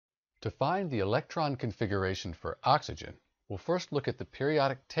To find the electron configuration for oxygen, we'll first look at the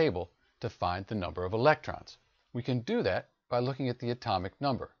periodic table to find the number of electrons. We can do that by looking at the atomic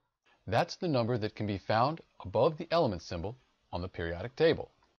number. That's the number that can be found above the element symbol on the periodic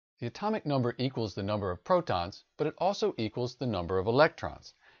table. The atomic number equals the number of protons, but it also equals the number of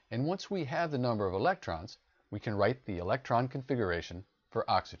electrons. And once we have the number of electrons, we can write the electron configuration for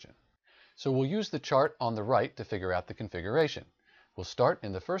oxygen. So we'll use the chart on the right to figure out the configuration. We'll start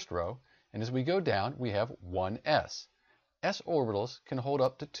in the first row, and as we go down, we have 1s. S orbitals can hold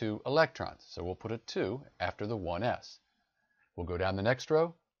up to 2 electrons, so we'll put a 2 after the 1s. We'll go down the next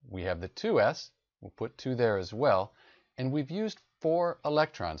row, we have the 2s, we'll put 2 there as well, and we've used 4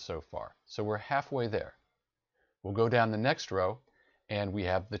 electrons so far, so we're halfway there. We'll go down the next row, and we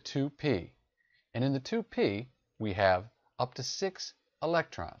have the 2p. And in the 2p, we have up to 6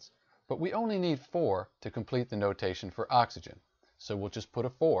 electrons, but we only need 4 to complete the notation for oxygen. So we'll just put a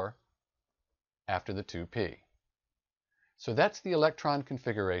 4 after the 2p. So that's the electron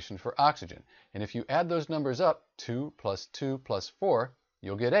configuration for oxygen. And if you add those numbers up, 2 plus 2 plus 4,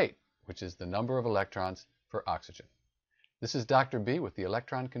 you'll get 8, which is the number of electrons for oxygen. This is Dr. B with the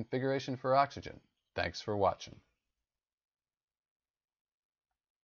electron configuration for oxygen. Thanks for watching.